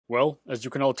Well, as you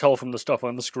can all tell from the stuff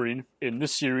on the screen, in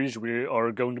this series we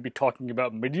are going to be talking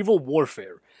about medieval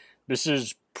warfare. This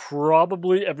is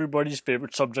probably everybody's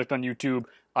favorite subject on YouTube.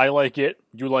 I like it,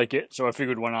 you like it, so I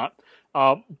figured why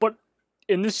not. But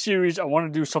in this series I want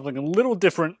to do something a little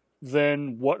different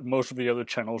than what most of the other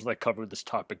channels that cover this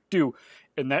topic do,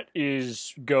 and that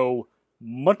is go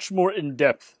much more in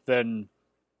depth than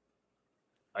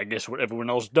I guess what everyone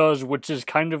else does, which is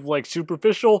kind of like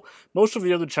superficial. Most of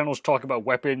the other channels talk about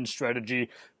weapons, strategy,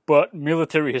 but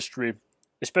military history,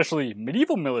 especially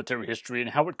medieval military history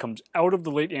and how it comes out of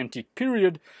the late antique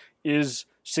period, is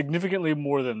significantly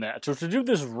more than that. So to do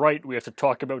this right, we have to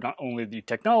talk about not only the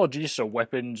technology, so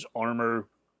weapons, armor,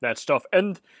 that stuff,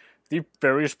 and the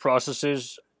various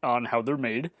processes on how they're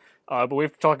made, but we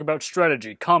have to talk about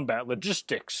strategy, combat,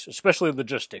 logistics, especially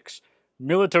logistics,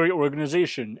 military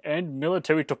organization, and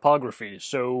military topography.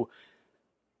 So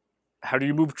how do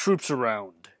you move troops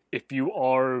around? If you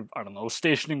are, I don't know,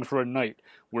 stationing for a night,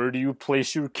 where do you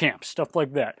place your camp? Stuff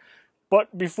like that.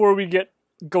 But before we get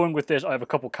going with this, I have a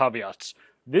couple caveats.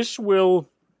 This will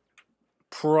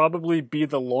probably be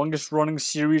the longest running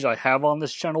series I have on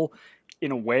this channel.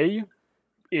 In a way,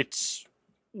 it's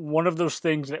one of those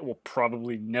things that will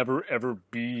probably never ever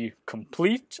be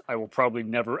complete. I will probably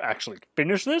never actually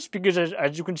finish this because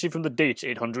as you can see from the dates,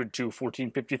 800 to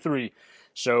 1453,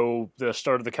 so the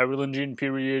start of the Carolingian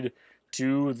period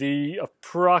to the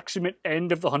approximate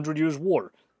end of the 100 Years'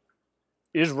 War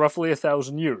is roughly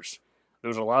 1,000 years.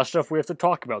 There's a lot of stuff we have to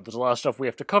talk about, there's a lot of stuff we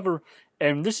have to cover,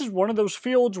 and this is one of those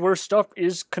fields where stuff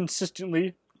is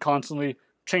constantly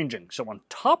changing. So on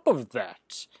top of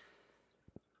that,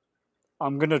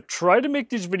 I'm going to try to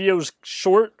make these videos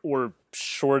short or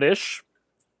shortish.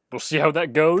 We'll see how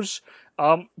that goes.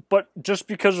 But just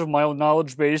because of my own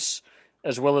knowledge base,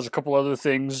 as well as a couple other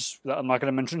things that I'm not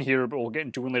going to mention here, but we'll get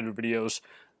into in later videos,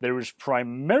 there is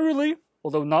primarily,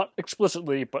 although not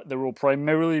explicitly, but there will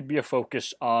primarily be a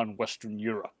focus on Western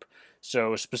Europe.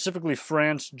 So specifically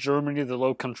France, Germany, the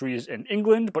Low Countries, and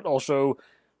England, but also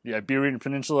the Iberian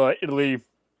Peninsula, Italy,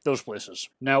 those places.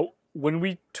 Now, when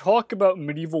we talk about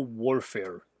medieval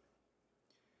warfare,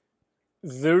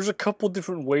 there's a couple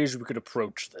different ways we could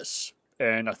approach this.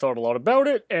 And I thought a lot about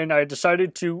it, and I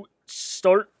decided to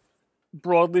start,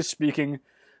 broadly speaking,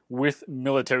 with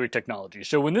military technology.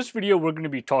 So in this video, we're going to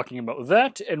be talking about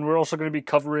that, and we're also going to be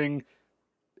covering,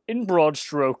 in broad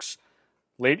strokes,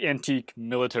 late antique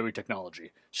military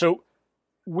technology. So,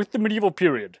 with the medieval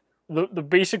period, the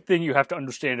basic thing you have to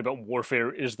understand about warfare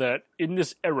is that in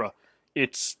this era,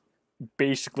 it's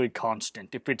basically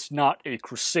constant. If it's not a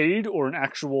crusade or an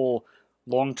actual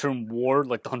long-term war,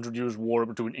 like the 100 Years' War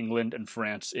between England and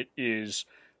France, it is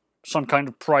some kind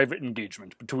of private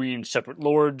engagement between separate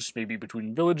lords, maybe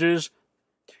between villages.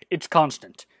 It's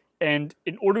constant. And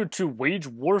in order to wage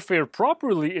warfare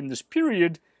properly in this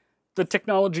period, the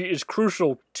technology is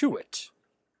crucial to it.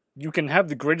 You can have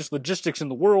the greatest logistics in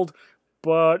the world,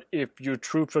 but if your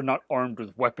troops are not armed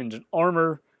with weapons and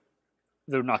armor,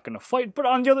 they're not going to fight. But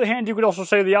on the other hand, you could also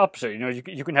say the opposite. You know,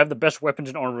 you can have the best weapons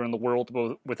and armor in the world,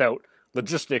 but without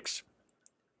logistics,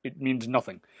 it means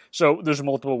nothing. So there's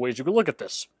multiple ways you could look at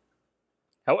this.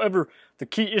 However, the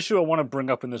key issue I want to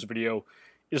bring up in this video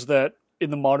is that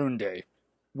in the modern day,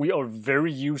 we are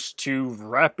very used to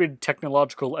rapid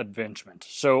technological advancement.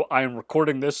 So I am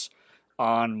recording this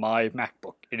on my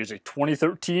MacBook. It is a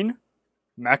 2013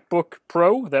 MacBook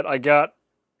Pro that I got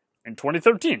in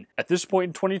 2013. At this point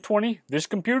in 2020, this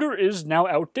computer is now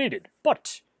outdated,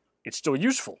 but it's still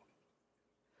useful.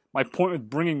 My point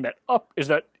with bringing that up is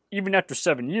that even after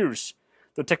 7 years,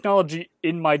 the technology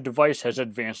in my device has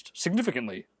advanced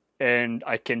significantly, and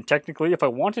I can technically, if I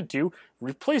wanted to,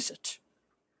 replace it.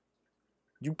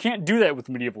 You can't do that with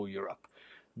medieval Europe.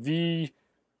 The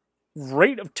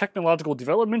rate of technological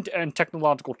development and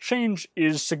technological change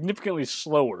is significantly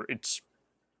slower. It's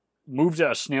moves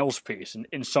at a snail's pace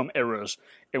in some eras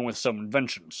and with some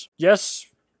inventions. Yes,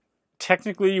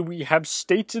 technically we have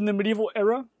states in the medieval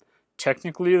era.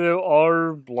 Technically there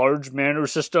are large manor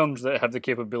systems that have the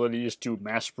capabilities to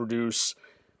mass produce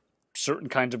certain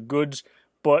kinds of goods,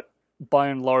 but by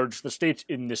and large the states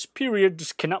in this period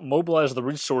just cannot mobilize the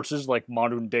resources like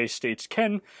modern day states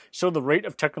can, so the rate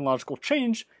of technological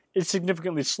change is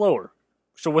significantly slower.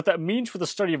 So what that means for the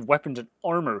study of weapons and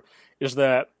armor is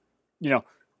that,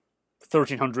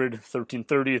 1300,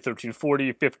 1330,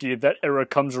 1340, 50, that era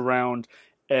comes around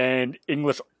and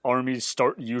English armies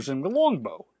start using the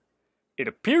longbow. It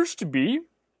appears to be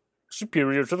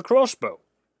superior to the crossbow.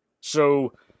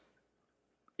 So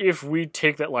if we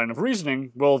take that line of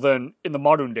reasoning, well then, in the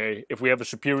modern day, if we have a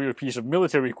superior piece of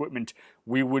military equipment,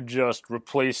 we would just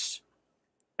replace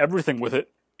everything with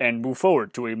it and move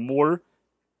forward to a more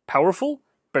powerful,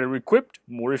 better equipped,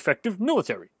 more effective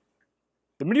military.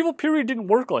 The medieval period didn't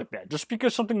work like that. Just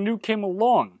because something new came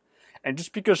along, and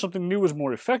just because something new was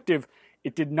more effective,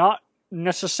 it did not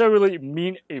necessarily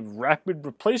mean a rapid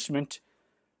replacement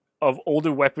of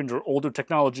older weapons or older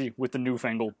technology with the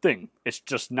newfangled thing. It's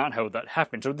just not how that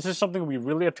happened. So this is something we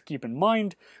really have to keep in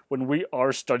mind when we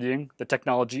are studying the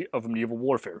technology of medieval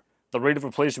warfare. The rate of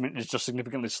replacement is just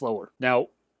significantly slower. Now,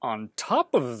 on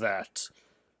top of that,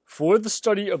 for the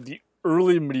study of the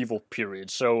early medieval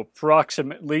period, so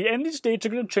approximately, and these dates are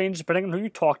going to change depending on who you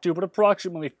talk to, but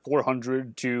approximately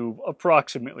 400 to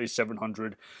approximately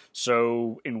 700.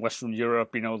 So in Western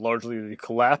Europe, largely the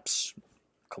collapse,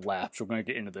 we're going to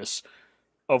get into this,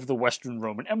 of the Western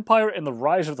Roman Empire and the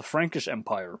rise of the Frankish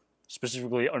Empire,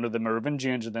 specifically under the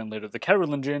Merovingians and then later the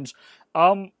Carolingians,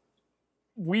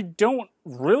 we don't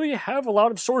really have a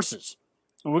lot of sources.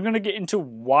 And we're going to get into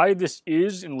why this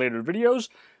is in later videos,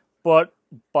 but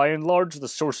by and large, the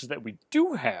sources that we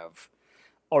do have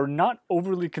are not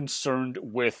overly concerned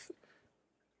with,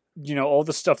 all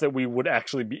the stuff that we would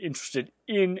actually be interested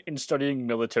in studying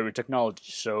military technology.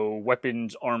 So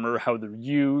weapons, armor, how they're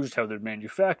used, how they're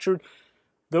manufactured,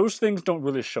 those things don't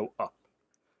really show up.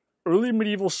 Early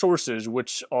medieval sources,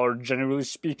 which are generally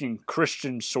speaking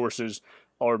Christian sources,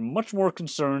 are much more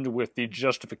concerned with the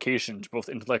justifications, both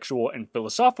intellectual and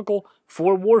philosophical,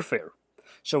 for warfare.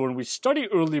 So when we study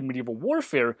early medieval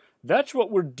warfare, that's what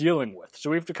we're dealing with.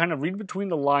 So we have to kind of read between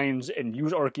the lines and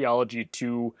use archaeology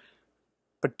to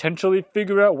potentially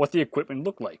figure out what the equipment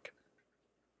looked like.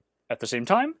 At the same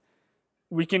time,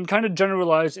 we can kind of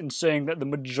generalize in saying that the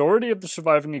majority of the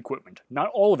surviving equipment, not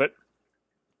all of it,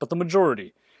 but the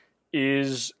majority,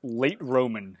 is late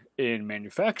Roman in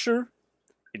manufacture,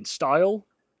 in style,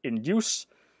 in use.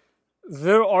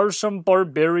 There are some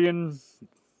barbarian,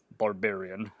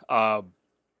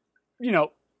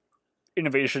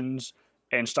 innovations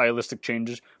and stylistic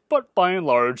changes, but by and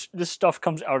large, this stuff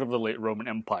comes out of the late Roman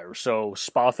Empire. So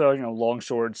spatha,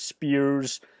 longswords,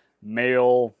 spears,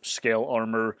 mail, scale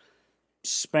armor,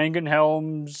 Spangen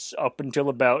helms up until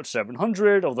about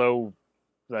 700, although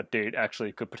that date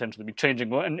actually could potentially be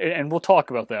changing, and we'll talk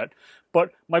about that.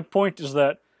 But my point is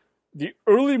that the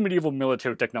early medieval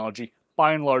military technology,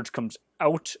 by and large, comes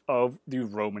out of the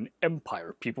Roman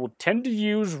Empire. People tend to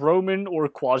use Roman or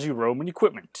quasi-Roman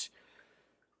equipment.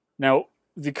 Now,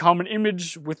 the common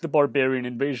image with the Barbarian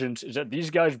Invasions is that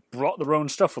these guys brought their own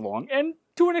stuff along, and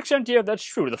to an extent, yeah, that's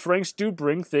true. The Franks do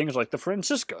bring things like the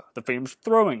Francisca, the famous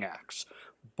throwing axe,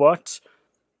 but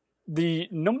the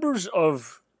numbers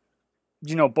of,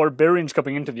 barbarians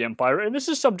coming into the empire, and this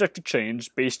is subject to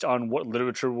change based on what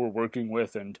literature we're working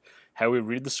with and how we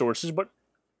read the sources, but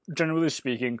generally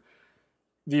speaking,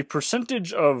 the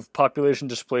percentage of population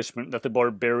displacement that the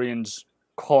barbarians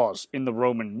cause in the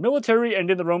Roman military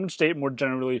and in the Roman state more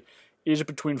generally is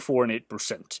between 4 and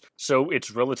 8%. So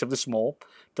it's relatively small,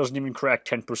 doesn't even crack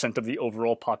 10% of the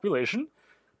overall population.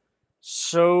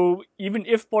 So even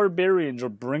if barbarians are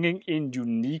bringing in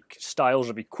unique styles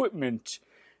of equipment,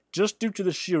 just due to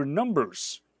the sheer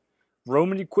numbers,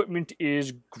 Roman equipment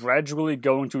is gradually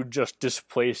going to just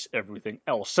displace everything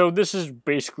else. So this is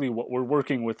basically what we're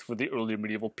working with for the early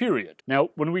medieval period. Now,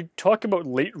 when we talk about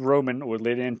late Roman or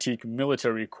late antique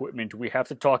military equipment, we have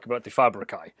to talk about the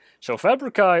fabricae. So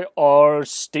fabricae are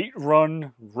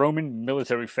state-run Roman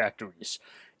military factories.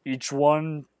 Each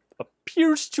one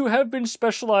appears to have been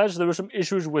specialized. There were some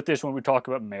issues with this when we talk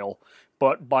about mail,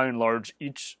 but by and large,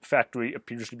 each factory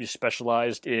appears to be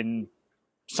specialized in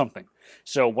something.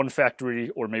 So one factory,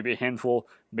 or maybe a handful,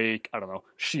 make,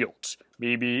 shields.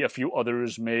 Maybe a few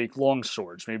others make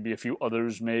longswords. Maybe a few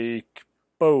others make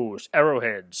bows,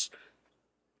 arrowheads.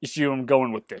 You see where I'm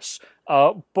going with this.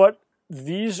 But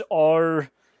these are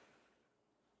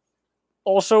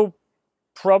also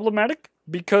problematic,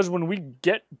 because when we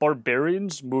get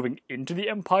barbarians moving into the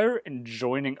empire and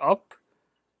joining up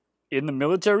in the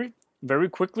military, very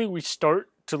quickly we start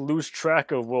to lose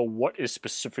track of, well, what is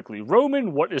specifically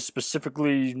Roman, what is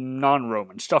specifically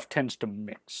non-Roman. Stuff tends to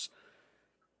mix.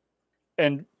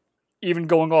 And even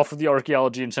going off of the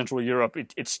archaeology in Central Europe,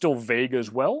 it's still vague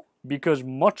as well, because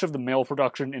much of the mail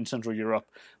production in Central Europe,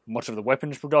 much of the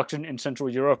weapons production in Central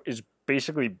Europe is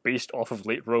basically based off of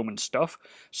late Roman stuff.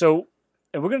 So,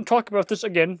 and we're going to talk about this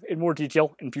again in more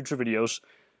detail in future videos,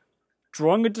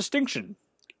 drawing a distinction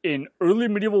in early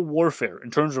medieval warfare in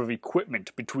terms of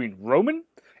equipment between Roman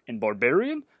and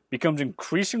barbarian becomes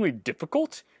increasingly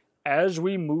difficult as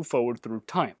we move forward through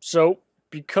time. So,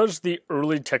 because the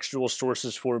early textual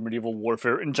sources for medieval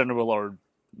warfare in general are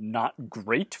not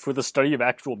great for the study of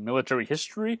actual military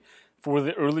history, For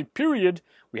the early period,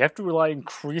 we have to rely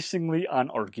increasingly on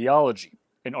archaeology.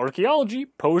 And archaeology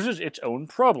poses its own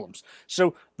problems.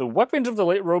 So the weapons of the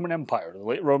late Roman Empire, the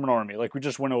late Roman army, like we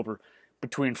just went over,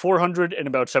 between 400 and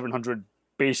about 700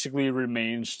 basically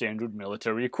remain standard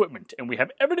military equipment. And we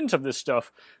have evidence of this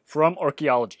stuff from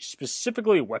archaeology,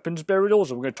 specifically weapons burials,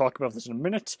 and we're going to talk about this in a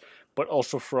minute, but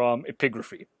also from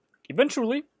epigraphy.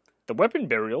 Eventually, the weapon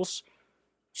burials,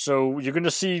 so you're going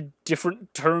to see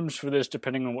different terms for this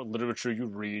depending on what literature you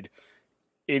read.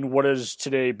 In what is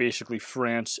today basically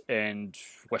France and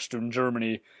Western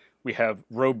Germany, we have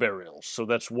row burials. So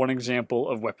that's one example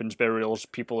of weapons burials.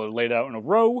 People are laid out in a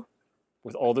row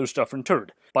with all their stuff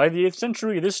interred. By the 8th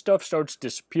century, this stuff starts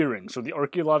disappearing. So the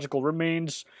archaeological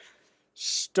remains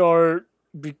start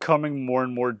becoming more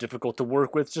and more difficult to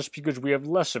work with just because we have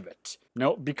less of it.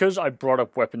 Now, because I brought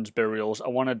up weapons burials, I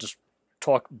want to just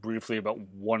talk briefly about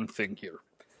one thing here.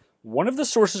 One of the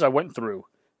sources I went through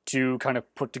to kind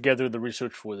of put together the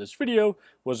research for this video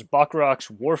was Bachrach's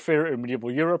Warfare in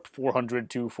Medieval Europe 400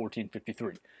 to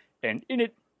 1453. And in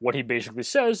it, what he basically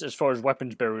says, as far as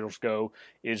weapons burials go,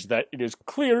 is that it is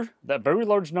clear that very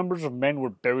large numbers of men were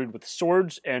buried with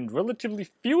swords, and relatively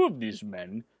few of these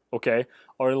men, okay,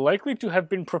 are likely to have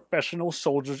been professional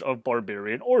soldiers of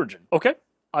barbarian origin. Okay,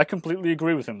 I completely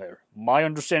agree with him there. My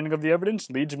understanding of the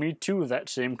evidence leads me to that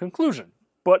same conclusion.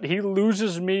 But he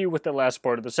loses me with the last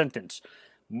part of the sentence.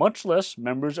 Much less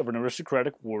members of an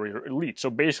aristocratic warrior elite.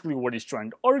 So basically what he's trying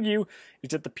to argue is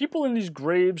that the people in these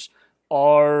graves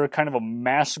are kind of a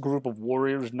mass group of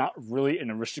warriors, not really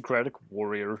an aristocratic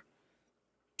warrior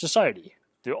society.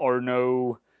 There are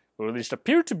no, or at least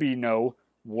appear to be no,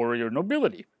 warrior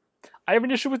nobility. I have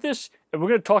an issue with this, and we're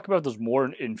going to talk about this more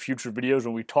in future videos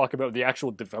when we talk about the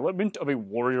actual development of a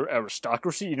warrior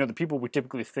aristocracy. You know, the people we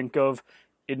typically think of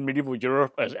in medieval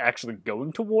Europe as actually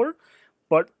going to war.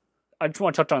 But I just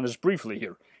want to touch on this briefly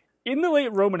here. In the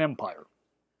late Roman Empire,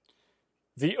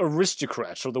 the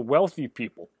aristocrats, or the wealthy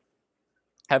people,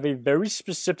 have a very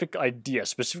specific idea,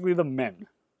 specifically the men.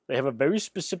 They have a very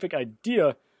specific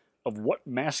idea of what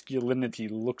masculinity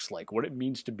looks like, what it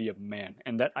means to be a man.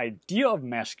 And that idea of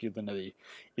masculinity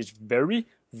is very,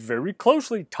 very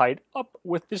closely tied up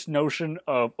with this notion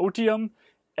of otium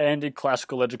and a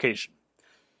classical education.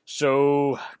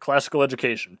 So, classical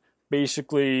education.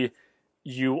 Basically,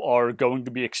 you are going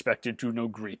to be expected to know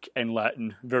Greek and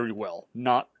Latin very well.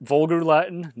 Not vulgar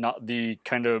Latin, not the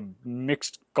kind of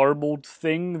mixed, garbled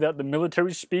thing that the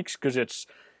military speaks because it's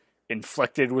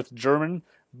inflected with German,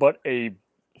 but a,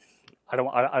 I don't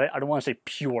want to say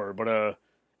pure, but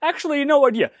actually, no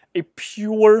idea. A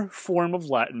pure form of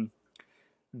Latin,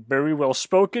 very well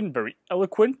spoken, very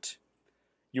eloquent.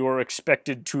 You are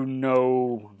expected to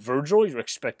know Virgil, you're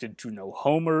expected to know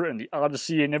Homer and the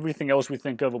Odyssey and everything else we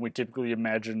think of when we typically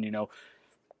imagine, you know,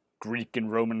 Greek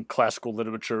and Roman classical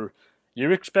literature.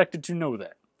 You're expected to know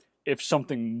that. If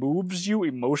something moves you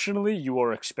emotionally, you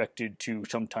are expected to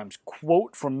sometimes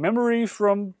quote from memory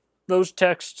from those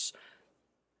texts.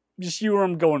 You see where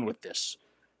I'm going with this.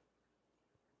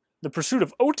 The pursuit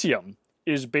of otium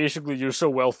is basically you're so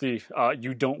wealthy,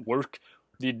 you don't work.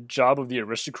 The job of the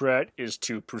aristocrat is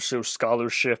to pursue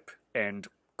scholarship and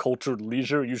cultured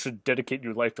leisure. You should dedicate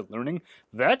your life to learning.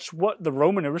 That's what the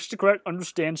Roman aristocrat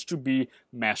understands to be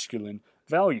masculine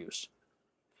values.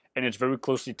 And it's very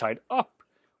closely tied up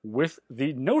with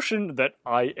the notion that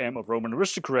I am a Roman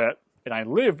aristocrat and I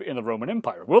live in the Roman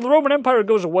Empire. Well, the Roman Empire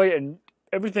goes away and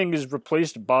everything is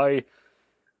replaced by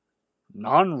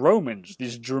non-Romans,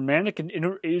 these Germanic and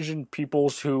Inter-Asian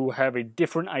peoples who have a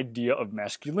different idea of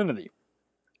masculinity.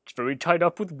 It's very tied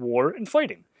up with war and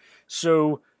fighting.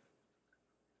 So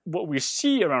what we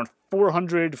see around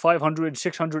 400, 500,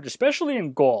 600, especially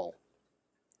in Gaul,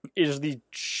 is the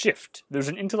shift. There's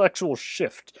an intellectual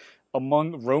shift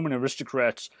among Roman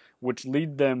aristocrats which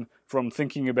lead them from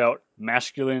thinking about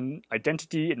masculine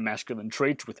identity and masculine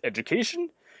traits with education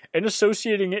and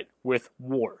associating it with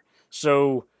war.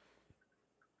 So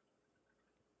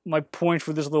my point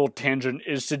for this little tangent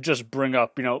is to just bring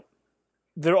up, you know,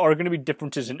 there are going to be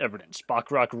differences in evidence.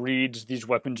 Bachrach reads these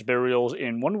weapons burials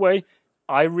in one way.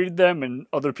 I read them, and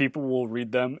other people will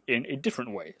read them in a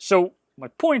different way. So my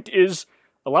point is,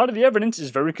 a lot of the evidence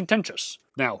is very contentious.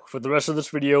 Now, for the rest of this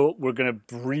video, we're going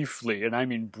to briefly, and I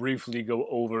mean briefly, go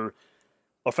over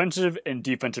offensive and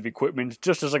defensive equipment,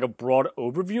 just as like a broad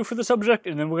overview for the subject,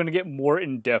 and then we're going to get more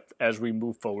in depth as we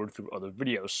move forward through other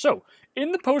videos. So,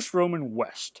 in the post-Roman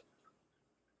West,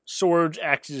 swords,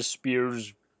 axes,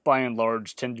 spears, by and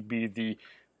large, tend to be the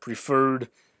preferred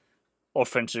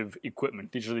offensive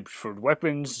equipment. These are the preferred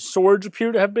weapons. Swords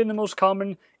appear to have been the most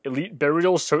common. Elite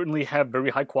burials certainly have very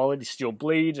high quality steel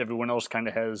blades. Everyone else kind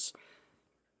of has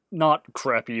not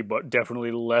crappy, but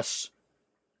definitely less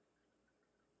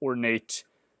ornate,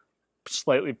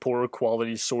 slightly poorer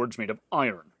quality swords made of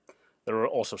iron. There are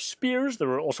also spears, there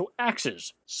are also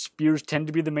axes. Spears tend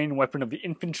to be the main weapon of the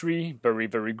infantry, very,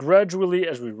 very gradually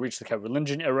as we reach the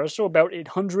Carolingian era, so about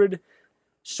 800,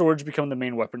 swords become the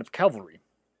main weapon of cavalry.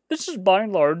 This is by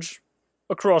and large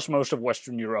across most of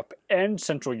Western Europe and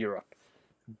Central Europe,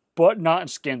 but not in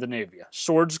Scandinavia.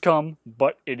 Swords come,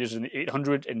 but it is in the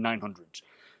 800s and 900s.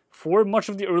 For much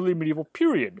of the early medieval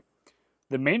period,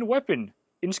 the main weapon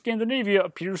in Scandinavia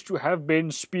appears to have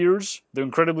been spears. They're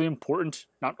incredibly important,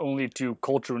 not only to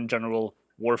culture and general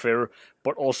warfare,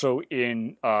 but also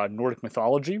in Nordic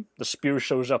mythology. The spear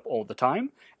shows up all the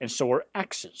time, and so are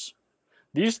axes.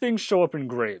 These things show up in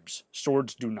graves.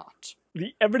 Swords do not.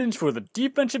 The evidence for the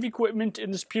defensive equipment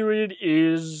in this period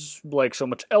is, like so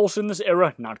much else in this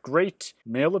era, not great.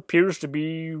 Mail appears to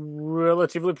be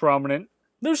relatively prominent.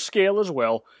 There's scale as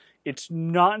well. It's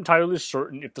not entirely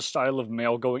certain if the style of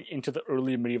mail going into the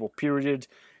early medieval period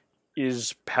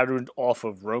is patterned off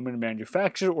of Roman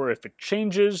manufacture or if it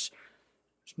changes.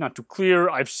 It's not too clear.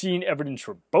 I've seen evidence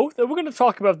for both, and we're going to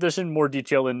talk about this in more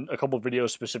detail in a couple of videos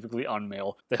specifically on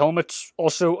mail. The helmets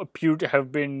also appear to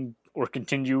have been, or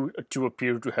continue to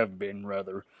appear to have been,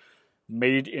 rather,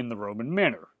 made in the Roman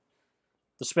manner.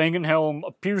 The Spangen helm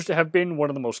appears to have been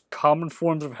one of the most common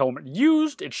forms of helmet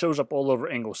used. It shows up all over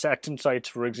Anglo-Saxon sites,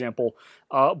 for example,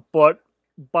 but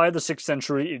by the 6th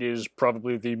century, it is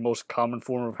probably the most common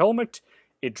form of helmet.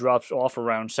 It drops off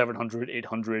around 700,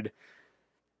 800.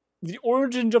 The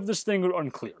origins of this thing are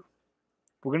unclear.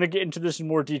 We're going to get into this in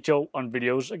more detail on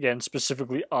videos, again,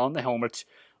 specifically on the helmet,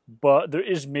 but there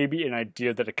is maybe an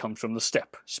idea that it comes from the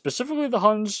steppe, specifically the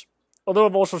Huns, although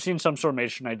I've also seen some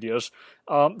Sarmatian ideas.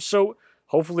 So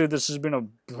hopefully this has been a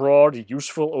broad,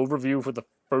 useful overview for the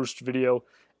first video,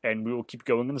 and we will keep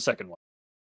going in the second one.